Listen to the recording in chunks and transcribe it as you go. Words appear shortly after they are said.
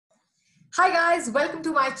Hi guys, welcome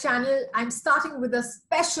to my channel. I'm starting with a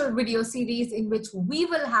special video series in which we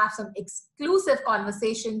will have some exclusive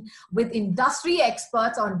conversation with industry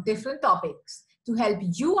experts on different topics to help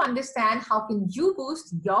you understand how can you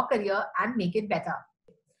boost your career and make it better.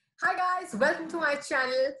 Hi guys, welcome to my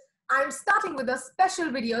channel. I'm starting with a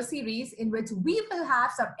special video series in which we will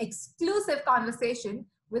have some exclusive conversation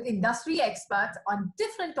with industry experts on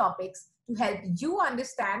different topics to help you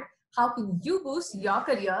understand how can you boost your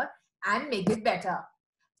career and make it better.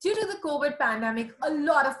 Due to the COVID pandemic, a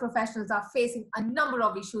lot of professionals are facing a number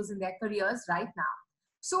of issues in their careers right now.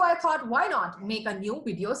 So I thought, why not make a new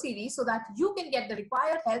video series so that you can get the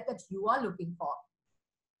required help that you are looking for.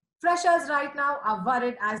 Freshers right now are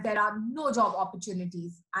worried as there are no job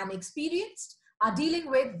opportunities, and experienced are dealing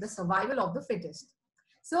with the survival of the fittest.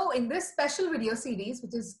 So in this special video series,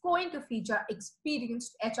 which is going to feature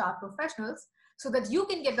experienced HR professionals so that you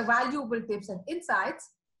can get the valuable tips and insights,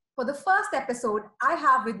 for the first episode, I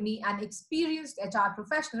have with me an experienced HR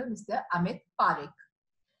professional, Mr. Amit Parekh.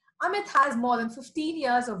 Amit has more than 15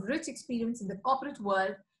 years of rich experience in the corporate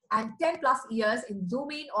world and 10 plus years in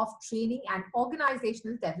domain of training and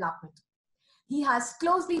organizational development. He has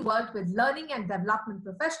closely worked with learning and development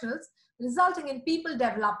professionals, resulting in people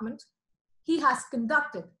development. He has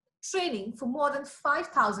conducted training for more than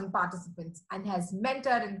 5,000 participants and has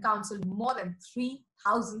mentored and counseled more than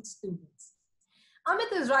 3,000 students.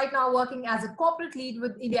 Amit is right now working as a corporate lead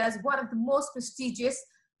with India's one of the most prestigious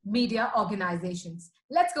media organizations.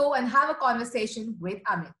 Let's go and have a conversation with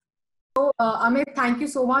Amit. So, Amit, thank you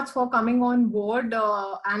so much for coming on board,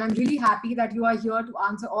 and I'm really happy that you are here to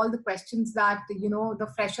answer all the questions that the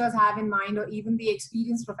freshers have in mind, or even the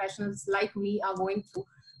experienced professionals like me are going through,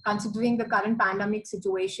 considering the current pandemic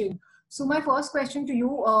situation. So, my first question to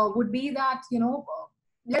you would be that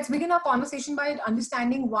let's begin our conversation by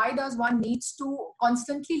understanding why does one needs to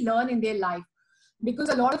constantly learn in their life, because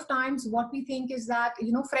a lot of times what we think is that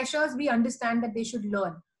freshers, we understand that they should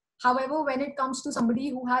learn. However, when it comes to somebody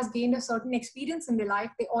who has gained a certain experience in their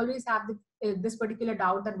life, they always have this particular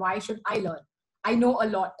doubt that why should I learn? I know a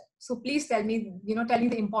lot. So please tell me, tell me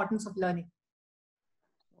the importance of learning.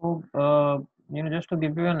 So, just to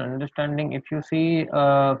give you an understanding, if you see,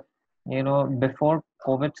 before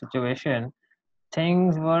COVID situation,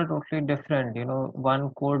 things were totally different.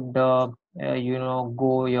 One could, go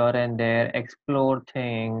here and there, explore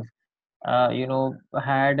things,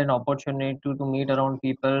 had an opportunity to meet around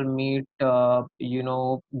people,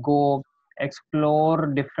 go explore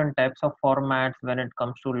different types of formats when it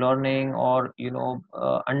comes to learning or,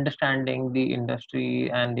 understanding the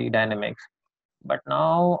industry and the dynamics. But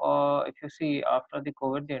now, if you see, after the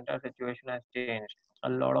COVID, the entire situation has changed. A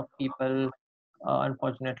lot of people,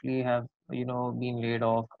 unfortunately, have been laid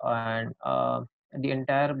off, and the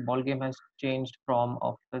entire ball game has changed from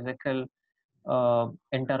a physical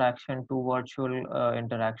interaction to virtual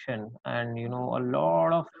interaction. And a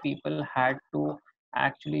lot of people had to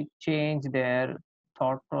actually change their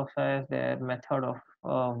thought process, their method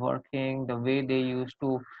of working, the way they used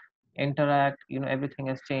to interact. Everything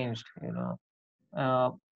has changed.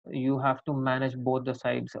 uh, you have to manage both the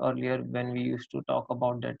sides. Earlier, when we used to talk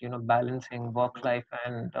about that, balancing work life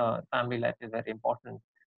and family life is very important,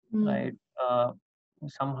 Mm. right?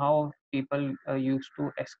 Somehow people used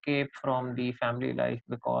to escape from the family life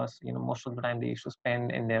because most of the time they used to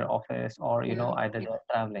spend in their office, or Yeah. either they're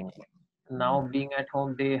traveling. Mm. Now being at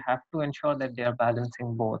home, they have to ensure that they are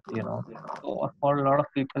balancing both. So for a lot of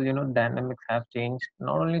people, dynamics have changed.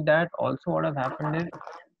 Not only that, also what has happened is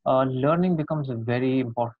learning becomes very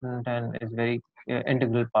important and is very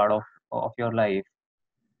integral part of your life.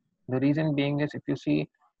 The reason being is, if you see,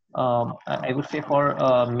 I would say for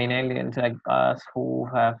millennials like us who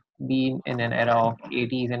have been in an era of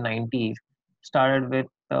 80s and 90s, started with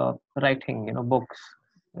writing, books,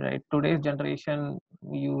 right? Today's generation,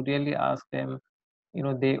 you really ask them,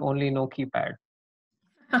 they only know keypad.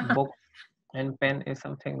 Book and pen is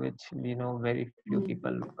something which, very few Mm.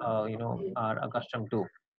 people, are accustomed to.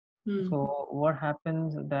 Mm. So what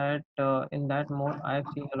happens that in that mode, I've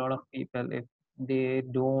seen a lot of people, if they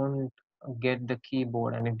don't get the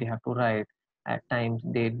keyboard and if they have to write, at times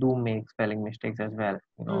they do make spelling mistakes as well.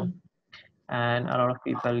 Mm. And a lot of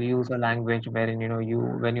people use a language wherein, you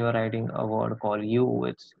when you are writing a word called you,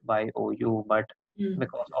 it's YOU, but Mm.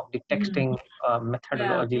 because of the Mm. texting Yeah.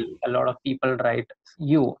 methodology, a lot of people write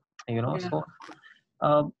you. Yeah. So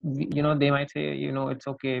they might say, it's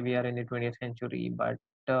okay, we are in the 20th century, but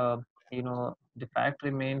the fact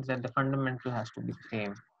remains that the fundamental has to be the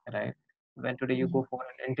same, right? When today you Mm. go for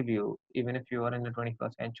an interview, even if you are in the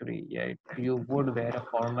 21st century, yeah, you would wear a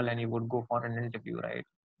formal and you would go for an interview, right?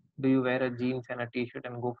 do you wear a jeans and a t-shirt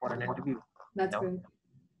and go for an interview? That's No. great.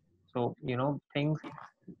 So things.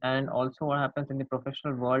 And also what happens in the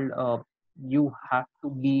professional world, you have to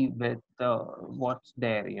be with what's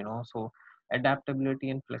there, so adaptability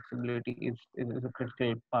and flexibility is a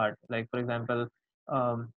critical part. Like for example,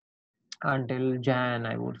 um, until Jan,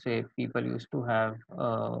 I would say people used to have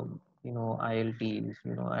ILTs,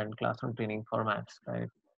 and classroom training formats, right?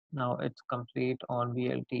 Now it's complete on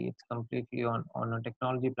VLT. It's completely on a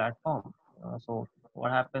technology platform. So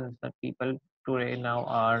what happens that people today now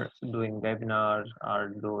are doing webinars, are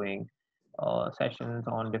doing sessions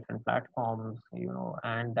on different platforms,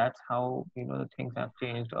 and that's how the things have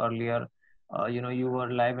changed. Earlier, you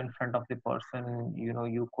were live in front of the person,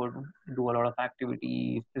 you could do a lot of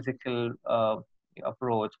activities, physical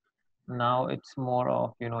approach. Now it's more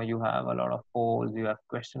of, you have a lot of polls, you have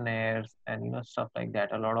questionnaires, and stuff like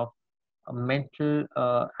that. A lot of mental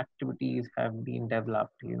activities have been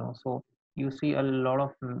developed, so you see a lot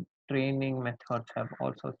of training methods have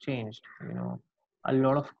also changed. A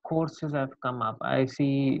lot of courses have come up. I've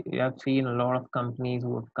seen a lot of companies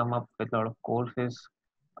who have come up with a lot of courses,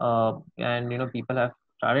 and people have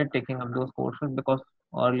started taking up those courses because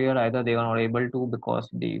earlier either they were not able to because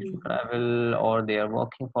they used to Mm. travel or they are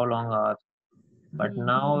working for long hours. But Mm.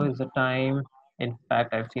 now is the time. In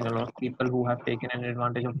fact, I've seen a lot of people who have taken an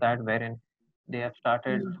advantage of that, wherein they have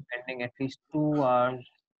started Mm. spending at least 2 hours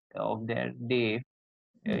of their day,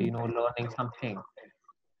 Mm. learning something.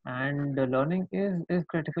 And learning is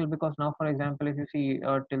critical because now, for example, if you see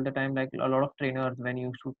till the time, like a lot of trainers, when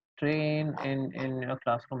you should train in a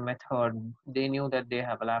classroom method, they knew that they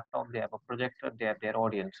have a laptop, they have a projector, they have their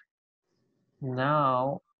audience.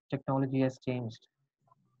 Now technology has changed.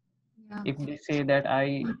 Yeah. If they say that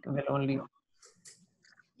I will only.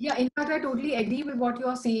 Yeah, in fact, I totally agree with what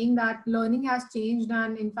you're saying that learning has changed,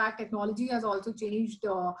 and in fact, technology has also changed.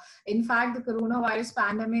 In fact, the coronavirus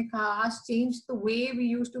pandemic has changed the way we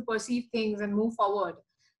used to perceive things and move forward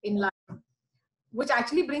in life. Which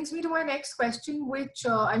actually brings me to my next question, which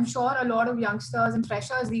I'm sure a lot of youngsters and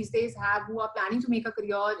freshers these days have who are planning to make a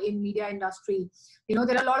career in media industry. There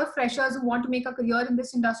are a lot of freshers who want to make a career in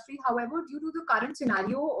this industry. However, due to the current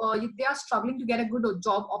scenario, they are struggling to get a good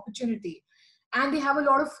job opportunity, and they have a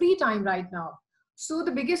lot of free time right now. So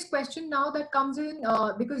the biggest question now that comes in,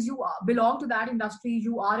 because you belong to that industry,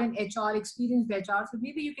 you are an HR, experienced HR, so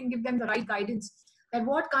maybe you can give them the right guidance that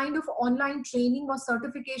what kind of online training or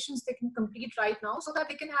certifications they can complete right now so that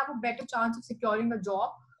they can have a better chance of securing a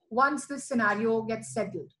job once this scenario gets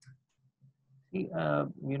settled. See,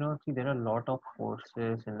 there are a lot of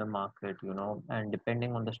courses in the market, and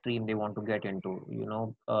depending on the stream they want to get into,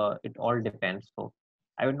 it all depends. So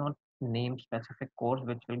I will not name specific course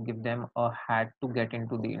which will give them a hat to get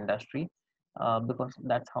into the industry, because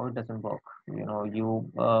that's how it doesn't work.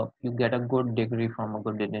 You get a good degree from a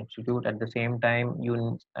good institute. At the same time,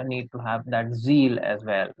 need to have that zeal as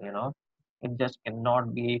well. It just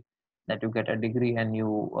cannot be that you get a degree and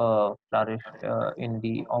you flourish in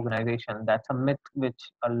the organization. That's a myth which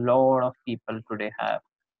a lot of people today have.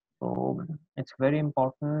 So it's very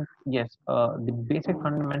important. Yes, the basic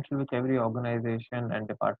fundamental which every organization and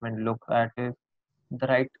department looks at is the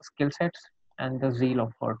right skill sets and the zeal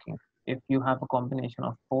of working. If you have a combination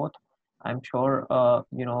of both, I'm sure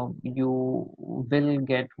you will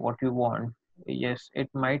get what you want. Yes, it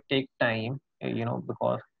might take time,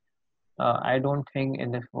 because I don't think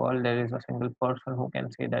in this world there is a single person who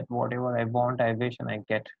can say that whatever I want, I wish and I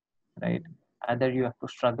get, right? Either you have to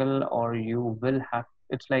struggle or you will have.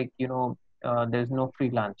 It's like, there's no free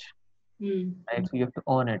lunch, Mm. right? So you have to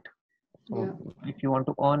earn it. So Yeah, if you want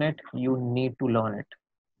to earn it, you need to learn it.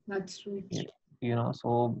 that's true.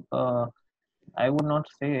 So I would not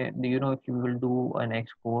say, if you will do an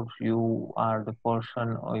export, you are the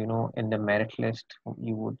person, or, in the merit list,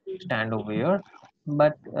 you would stand over here.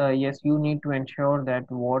 But yes, you need to ensure that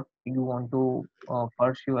what you want to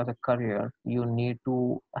pursue as a career, you need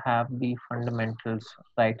to have the fundamentals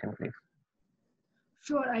right in place.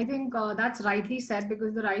 Sure, I think that's rightly said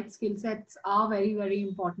because the right skill sets are very, very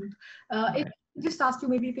important. If Right. I just ask you,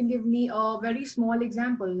 maybe you can give me a very small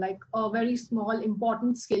example, like a very small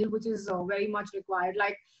important skill which is very much required.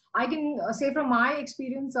 Like I can say from my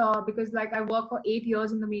experience, because like I work for 8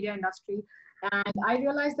 years in the media industry, and I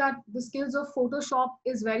realized that the skills of Photoshop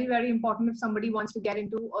is very, very important if somebody wants to get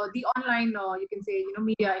into the online, you can say,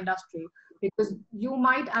 media industry, because you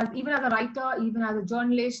might, as even as a writer, even as a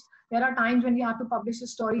journalist, there are times when you have to publish a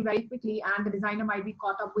story very quickly and the designer might be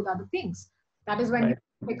caught up with other things. That is when you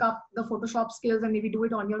Right. pick up the Photoshop skills and maybe do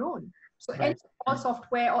it on your own. So any Right. small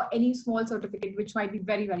software or any small certificate which might be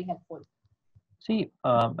very, very helpful. See,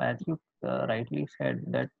 as you rightly said,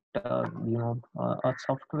 that a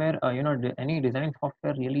software, any design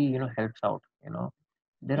software really, helps out.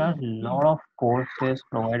 There are a lot of courses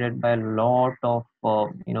provided by a lot of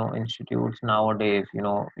institutes nowadays.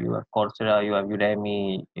 You have Coursera, you have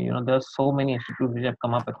Udemy. There's so many institutes which have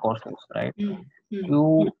come up with courses, right?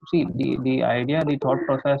 You see, the idea, the thought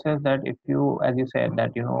process is that if you, as you said,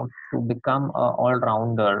 that to become a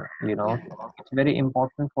all-rounder, it's very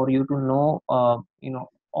important for you to know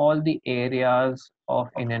all the areas of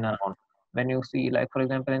in and around. When you see, like for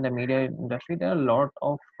example, in the media industry, there are a lot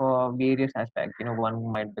of various aspects. One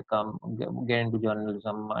might get into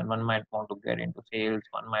journalism, and one might want to get into sales,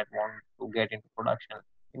 one might want to get into production.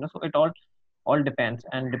 So it all depends,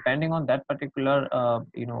 and depending on that particular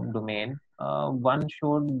domain, one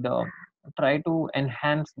should try to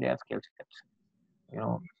enhance their skill sets.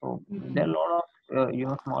 So there are a lot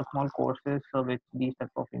of small courses which these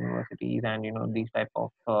type of universities and these type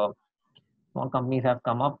of small companies have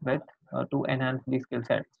come up with to enhance the skill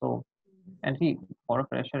set. So, and see, for a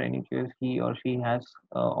fresher, any case, he or she has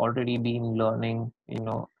already been learning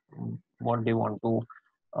what they want to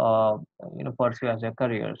pursue as a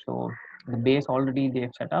career. So the base already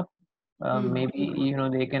they've set up. Maybe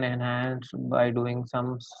they can enhance by doing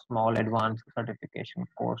some small advanced certification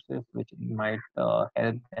courses which might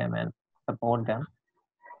help them and support them.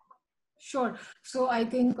 Sure. So I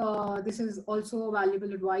think this is also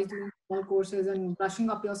valuable advice, doing small courses and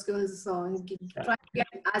brushing up your skills, and try to get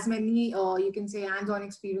as many, you can say, hands-on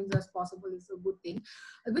experience as possible is a good thing.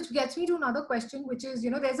 Which gets me to another question, which is,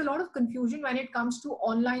 there's a lot of confusion when it comes to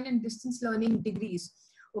online and distance learning degrees.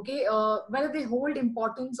 Okay, whether they hold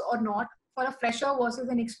importance or not for a fresher versus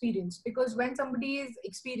an experience. Because when somebody is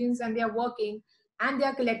experienced and they are working and they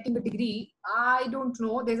are collecting a degree, I don't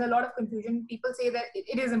know. There's a lot of confusion. People say that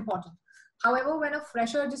it is important. However, when a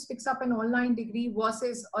fresher just picks up an online degree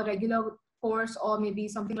versus a regular course or maybe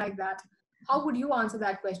something like that, how would you answer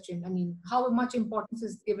that question? I mean, how much importance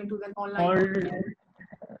is given to the online? All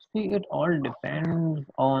See, it all depends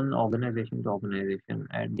on organization to organization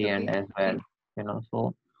at the end Okay. as well.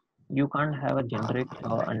 So you can't have a generic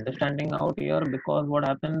understanding out here, because what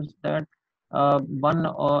happens that one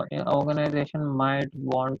organization might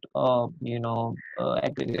want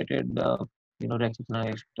aggregated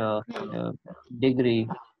recognized uh, degree,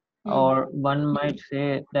 Hmm. or one might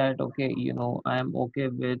say that okay, I am okay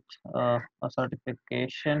with a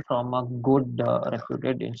certification from a good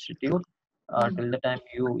reputed institute Hmm. till the time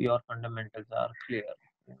your fundamentals are clear.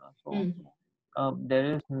 So Hmm. there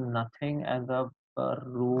is nothing as a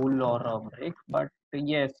rule or a break, but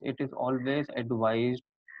yes, it is always advised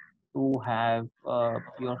to have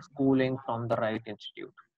your schooling from the right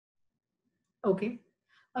institute. Okay.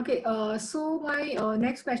 Okay. So my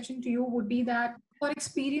next question to you would be that for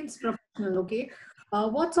experienced professional, okay,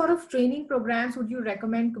 what sort of training programs would you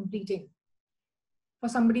recommend completing for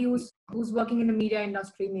somebody who's working in the media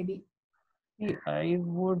industry, maybe? See, I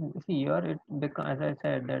would see here it, because as I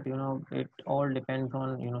said that it all depends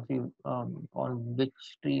on see on which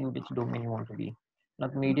stream, which domain you want to be.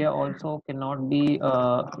 Like media also cannot be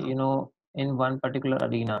in one particular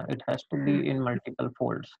arena. It has to Hmm. be in multiple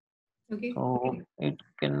folds. Okay. So it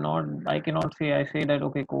cannot, I cannot say, I say that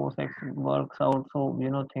okay, course X works out, so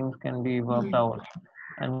things can be worked Hmm. out,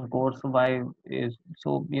 and course Y is,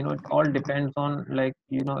 so it all depends on, like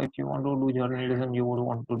if you want to do journalism, you would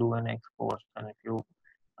want to do an X course, and if you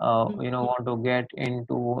Hmm. want to get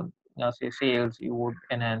into say sales, you would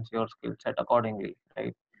enhance your skill set accordingly,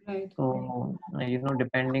 right? Right. So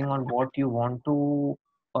depending on what you want to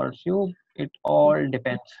pursue, it all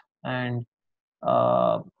depends. And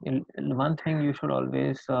one thing you should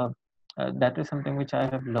always that is something which I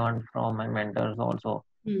have learned from my mentors also,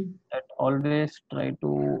 Hmm. that always try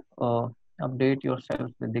to update yourself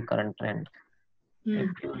with the current trends. If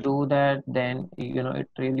Hmm. you do that, then it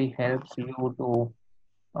really helps you to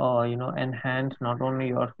enhance not only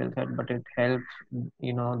your skill set, but it helps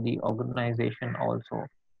the organization also,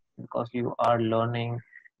 because you are learning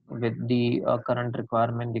with the current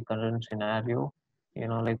requirement, the current scenario.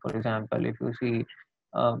 Like for example, if you see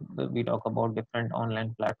we talk about different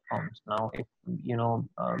online platforms now. If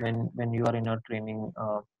when you are in a training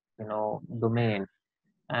domain,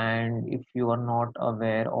 and if you are not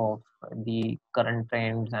aware of the current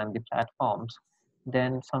trends and the platforms,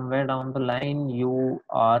 then somewhere down the line you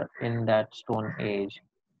are in that stone age.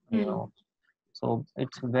 you Hmm. know so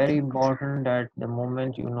it's very important that the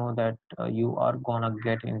moment you know that you are gonna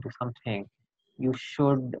get into something, you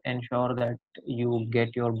should ensure that you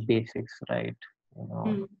get your basics right.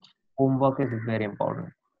 Hmm. Homework is very important.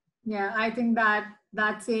 Yeah, I think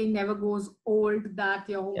that saying never goes old, that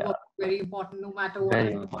your Yeah, homework is very important no matter what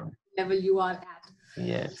very important. level you are at.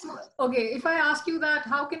 Yes. So, okay, if I ask you that,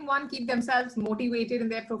 how can one keep themselves motivated in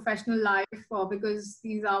their professional life? Because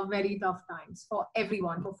these are very tough times for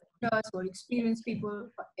everyone, for freshers, for experienced people,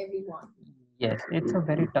 for everyone. Yes, it's a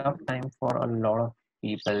very tough time for a lot of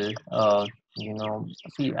people.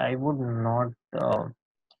 See, I would not,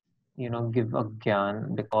 give a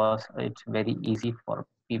gyan, because it's very easy for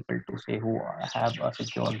people to say who have a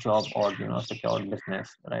secure job or, secure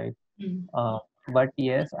business, right? Mm. Uh, but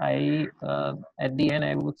yes, at the end,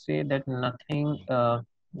 I would say that nothing,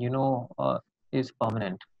 is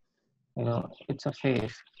permanent. It's a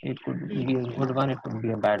phase. It could be a good one, it could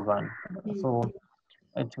be a bad one. So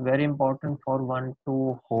it's very important for one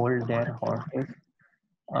to hold their horses.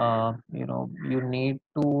 You need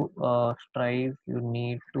to strive, you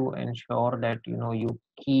need to ensure that, you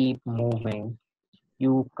keep moving.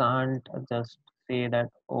 You can't just say that,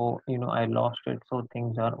 oh, I lost it, so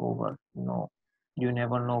things are over. You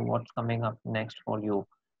never know what's coming up next for you.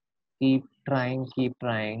 Keep trying,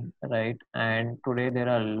 right? And today there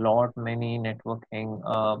are a lot many networking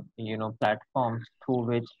platforms through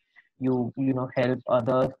which you help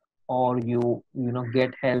others, or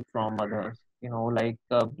get help from others, like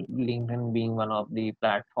LinkedIn being one of the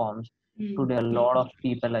platforms. Mm. Today a lot of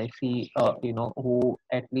people I see, who,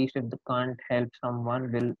 at least if they can't help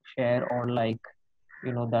someone, will share or like,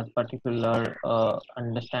 that particular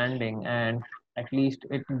understanding, and at least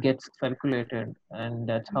it gets circulated, and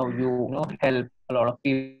that's how you help a lot of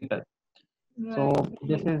people. So Right.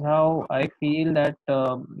 this is how I feel that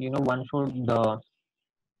one should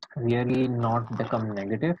really not become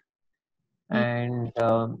negative. Mm. And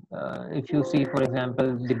if you see, for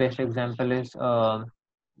example, the best example is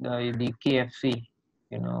the KFC.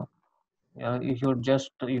 you know you should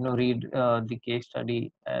just read the case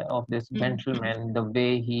study of this Mm. gentleman, the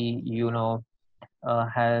way he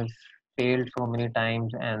has failed so many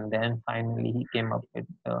times, and then finally he came up with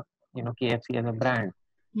KFC as a brand.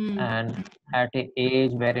 Mm. And at a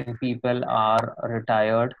age wherein people are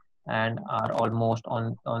retired and are almost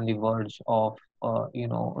on the verge of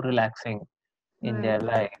relaxing in Right. their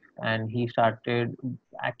life, and he started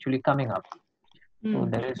actually coming up. So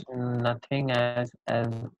Mm. there is nothing as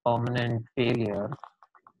permanent failure.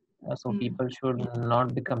 So Mm. people should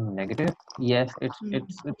not become negative. Yes, it's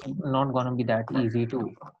not going to be that easy too,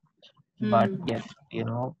 but Mm. yes,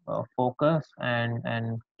 focus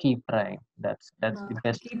and keep trying. That's the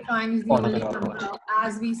best Keep trying is the only positive approach. mantra.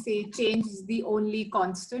 As we say, change is the only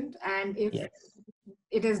constant. And if Yes,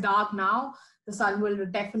 it is dark now, the sun will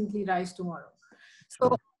definitely rise tomorrow. So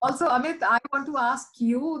true. also, Amit, I want to ask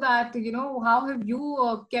you that, how have you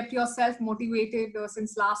kept yourself motivated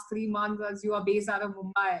since last 3 months, as you are based out of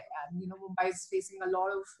Mumbai, and, Mumbai is facing a lot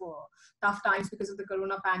of tough times because of the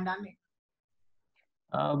corona pandemic.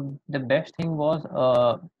 The best thing was,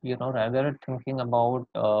 rather thinking about,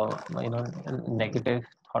 negative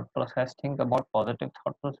thought process, think about positive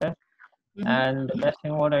thought process. Mm-hmm. And the best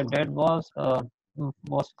thing what I did was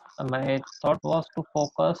my thought was to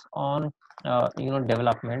focus on,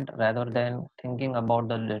 development rather than thinking about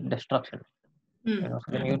the destruction. So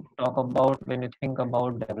when you think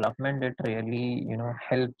about development, it really,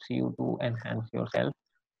 helps you to enhance yourself,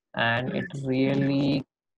 and it really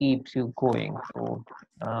keeps you going. So,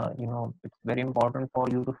 it's very important for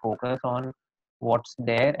you to focus on what's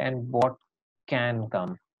there and what can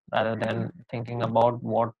come, rather than thinking about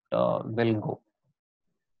what will go.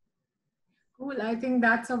 Cool. I think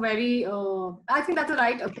that's a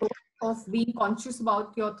right approach of being conscious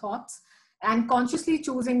about your thoughts and consciously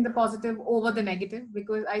choosing the positive over the negative,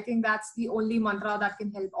 because I think that's the only mantra that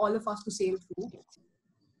can help all of us to sail through.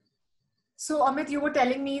 So, Amit, you were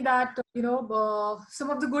telling me that, some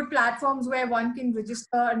of the good platforms where one can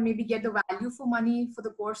register and maybe get the value for money for the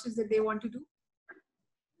courses that they want to do.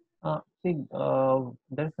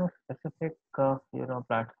 There's no specific,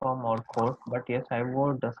 platform or course, but yes, I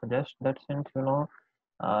would suggest that, since,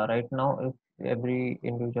 right now, if every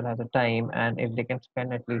individual has a time, and if they can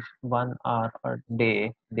spend at least 1 hour a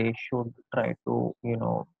day, they should try to,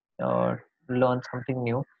 learn something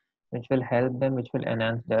new, which will help them, which will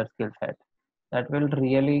enhance their skill set. That will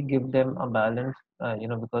really give them a balance,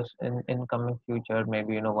 because in coming future,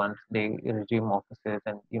 maybe, once they resume offices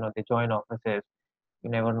and, they join offices, you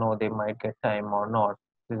never know, they might get time or not.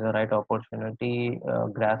 This is the right opportunity.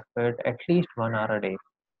 Grasp it at least 1 hour a day.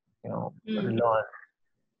 Mm.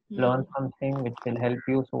 Learn something which will help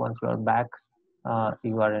you. So once you are back,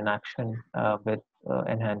 you are in action with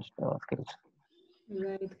enhanced skills.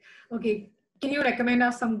 Right. Okay. Can you recommend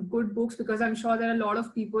us some good books? Because I'm sure there are a lot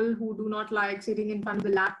of people who do not like sitting in front of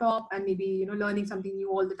the laptop and maybe, learning something new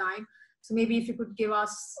all the time. So maybe if you could give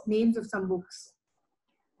us names of some books.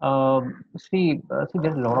 See,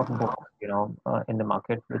 there's a lot of books, in the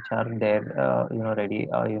market which are there, ready,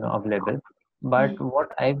 available. But Mm, what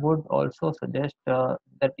I would also suggest,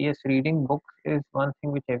 that yes, reading books is one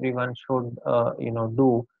thing which everyone should,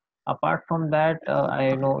 do. Apart from that, I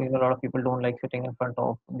know, a lot of people don't like sitting in front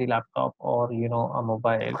of the laptop or, a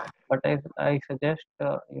mobile. But I suggest,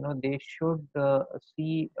 they should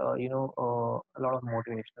see, a lot of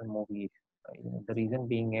motivational movies. The reason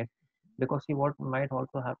being is because see what might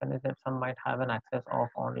also happen is that some might have an access of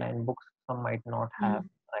online books, some might not have, mm,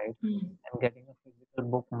 right? mm, And getting a physical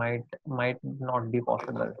book might not be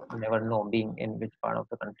possible. You never know being in which part of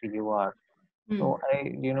the country you are. mm, So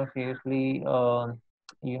I seriously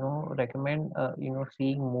recommend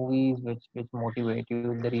seeing movies which motivate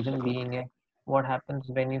you. The reason being is what happens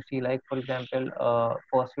when you see, like, for example,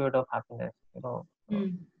 Pursuit of Happiness,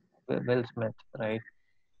 mm, Will Smith, right?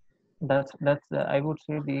 That's I would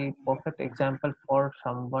say the perfect example for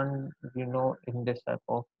someone in this type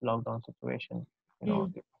of lockdown situation.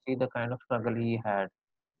 mm, You see the kind of struggle he had,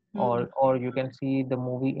 mm, or you can see the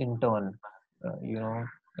movie Intern,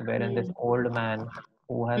 wherein this mm, old man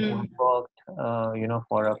who has mm, worked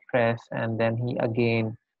for a press, and then he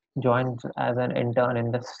again joins as an intern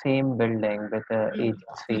in the same building with the mm,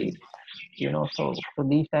 agency. So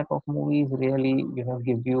these type of movies really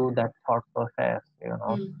give you that thought process.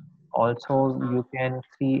 mm, Also you can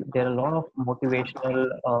see there are a lot of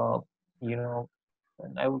motivational you know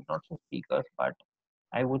I would not say speakers, but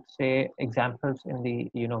I would say examples in the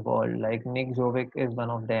world. Like Nick Jovic is one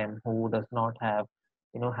of them who does not have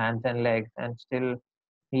hands and legs, and still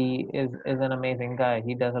he is an amazing guy.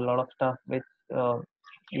 He does a lot of stuff which uh,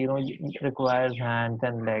 requires hands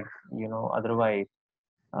and legs, otherwise.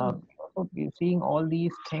 uh, mm, Seeing all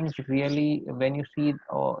these things really, when you see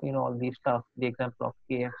all these stuff, the example of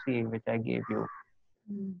KFC which I gave you,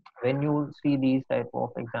 mm, when you see these type of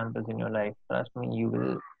examples in your life, trust me, you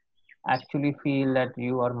will actually feel that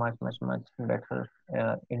you are much much much better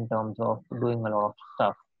in terms of doing a lot of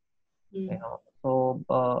stuff. mm, So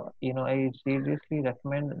I seriously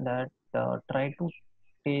recommend that try to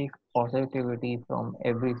take positivity from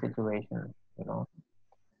every situation,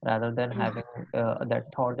 rather than mm, having that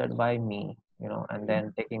thought that why me, and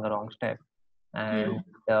then taking a wrong step. And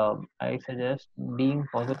mm, I suggest being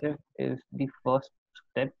positive is the first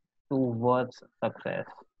step towards success.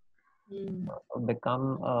 mm.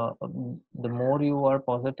 Become The more you are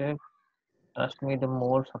positive, trust me, the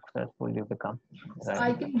more successful you become, right?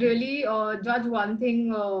 I can really judge one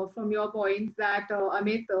thing from your point that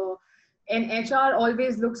Amit, an HR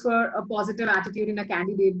always looks for a positive attitude in a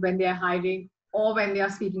candidate when they are hiring or when they are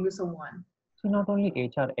speaking to someone. So not only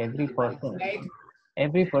HR, every person, Right?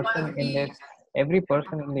 every One person of in the this, every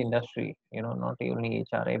person in the industry, not only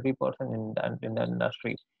HR, every person in the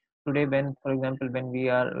industry today. When, for example, when we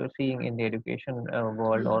are seeing in the education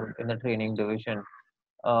world or in the training division,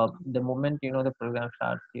 the moment the program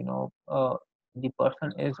starts, the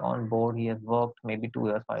person is on board. He has worked maybe 2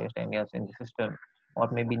 years, 5 years, 10 years in the system, or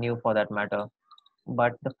maybe new for that matter.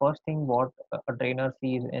 But the first thing what a trainer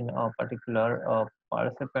sees in a particular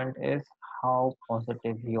participant is how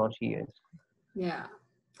positive he or she is. yeah,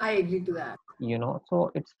 I agree to that.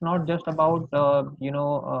 So it's not just about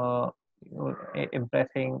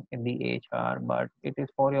impressing in the HR, but it is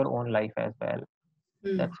for your own life as well.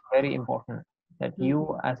 Mm, That's very important, that mm.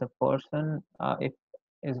 you as a person, if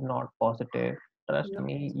is not positive, trust No,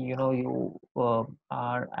 me, you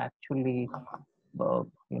are actually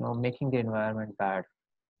making the environment bad.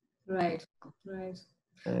 right, right.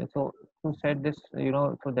 So who said this,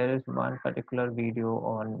 so there is one particular video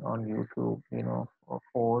on YouTube, of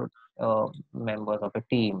four members of a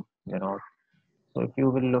team. So if you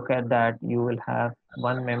will look at that, you will have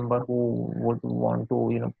one member who would want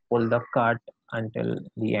to, pull the cart until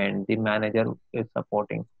the end. The manager is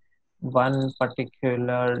supporting. One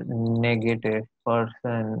particular negative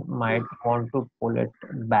person might want to pull it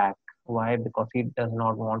back. Why? Because he does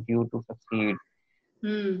not want you to succeed.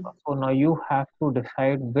 Mm, So now you have to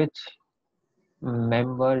decide which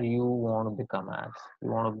member you want to become as. You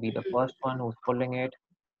want to be the first one who's pulling it,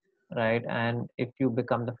 right? And if you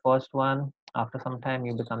become the first one, after some time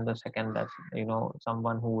you become the second. That's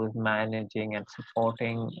someone who is managing and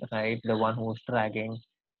supporting, right? The one who's dragging.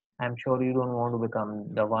 I'm sure you don't want to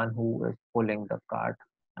become the one who is pulling the cart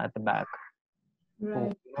at the back.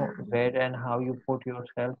 So right. where and how you put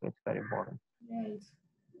yourself is very important. Right.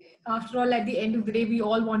 After all, at the end of the day, we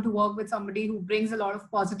all want to work with somebody who brings a lot of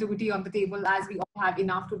positivity on the table as we all have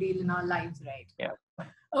enough to deal in our lives, right? Yeah.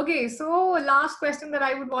 Okay, so last question that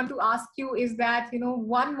I would want to ask you is that,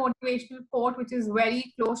 one motivational quote which is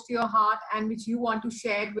very close to your heart and which you want to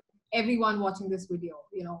share with everyone watching this video?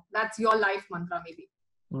 You know, that's your life mantra, maybe.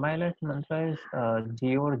 My life mantra is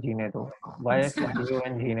Jio or Jeene Do. Why I say Jio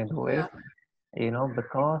and Jeene Do is, Yeah,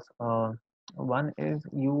 because one is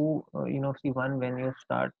see, one, when you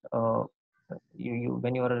start, you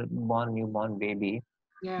when you are a newborn baby,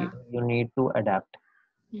 yeah. you need to adapt,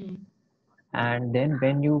 Hmm. and then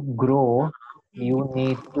when you grow, Hmm. you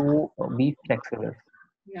need to be flexible.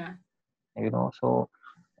 Yeah. So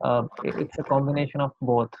it's a combination of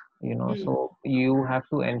both. Hmm. So you have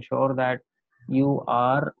to ensure that you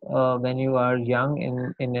are, when you are young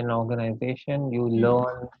in an organization, you Hmm.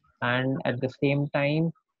 learn, and at the same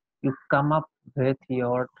time you come up with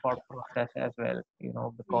your thought process as well.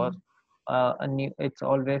 Because Hmm. it's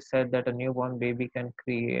always said that a newborn baby can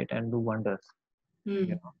create and do wonders. you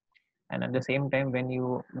Hmm. know and at the same time, when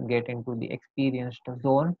you get into the experienced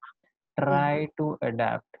zone, Hmm. try to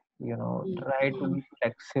adapt, Hmm. try to Hmm. be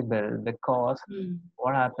flexible, because Hmm.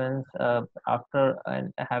 what happens, after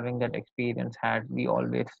and having that experience had, we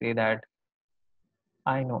always say that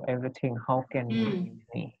I know everything, how can you Hmm. teach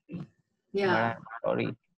me? But Yeah. I'm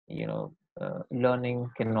sorry, learning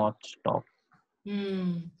cannot stop.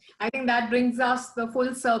 Hmm. I think that brings us the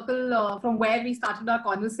full circle from where we started our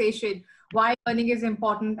conversation. Why learning is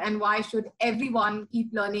important and why should everyone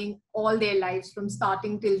keep learning all their lives from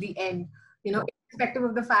starting till the end. You know, So, irrespective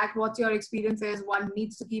of the fact what your experience is, one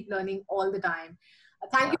needs to keep learning all the time.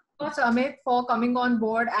 Thank yeah, you so much, Amit, for coming on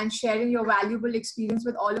board and sharing your valuable experience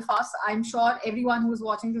with all of us. I'm sure everyone who's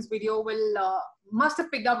watching this video will must have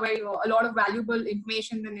picked up a lot of valuable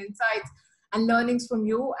information and insights and learnings from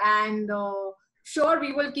you. And sure,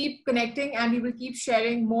 we will keep connecting and we will keep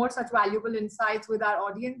sharing more such valuable insights with our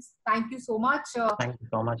audience. Thank you so much. thank you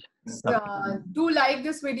so much. Lovely. Do like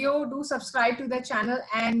this video, do subscribe to the channel,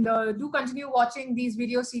 and do continue watching these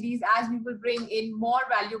video series as we will bring in more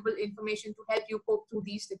valuable information to help you cope through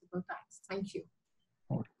these difficult times. Thank you.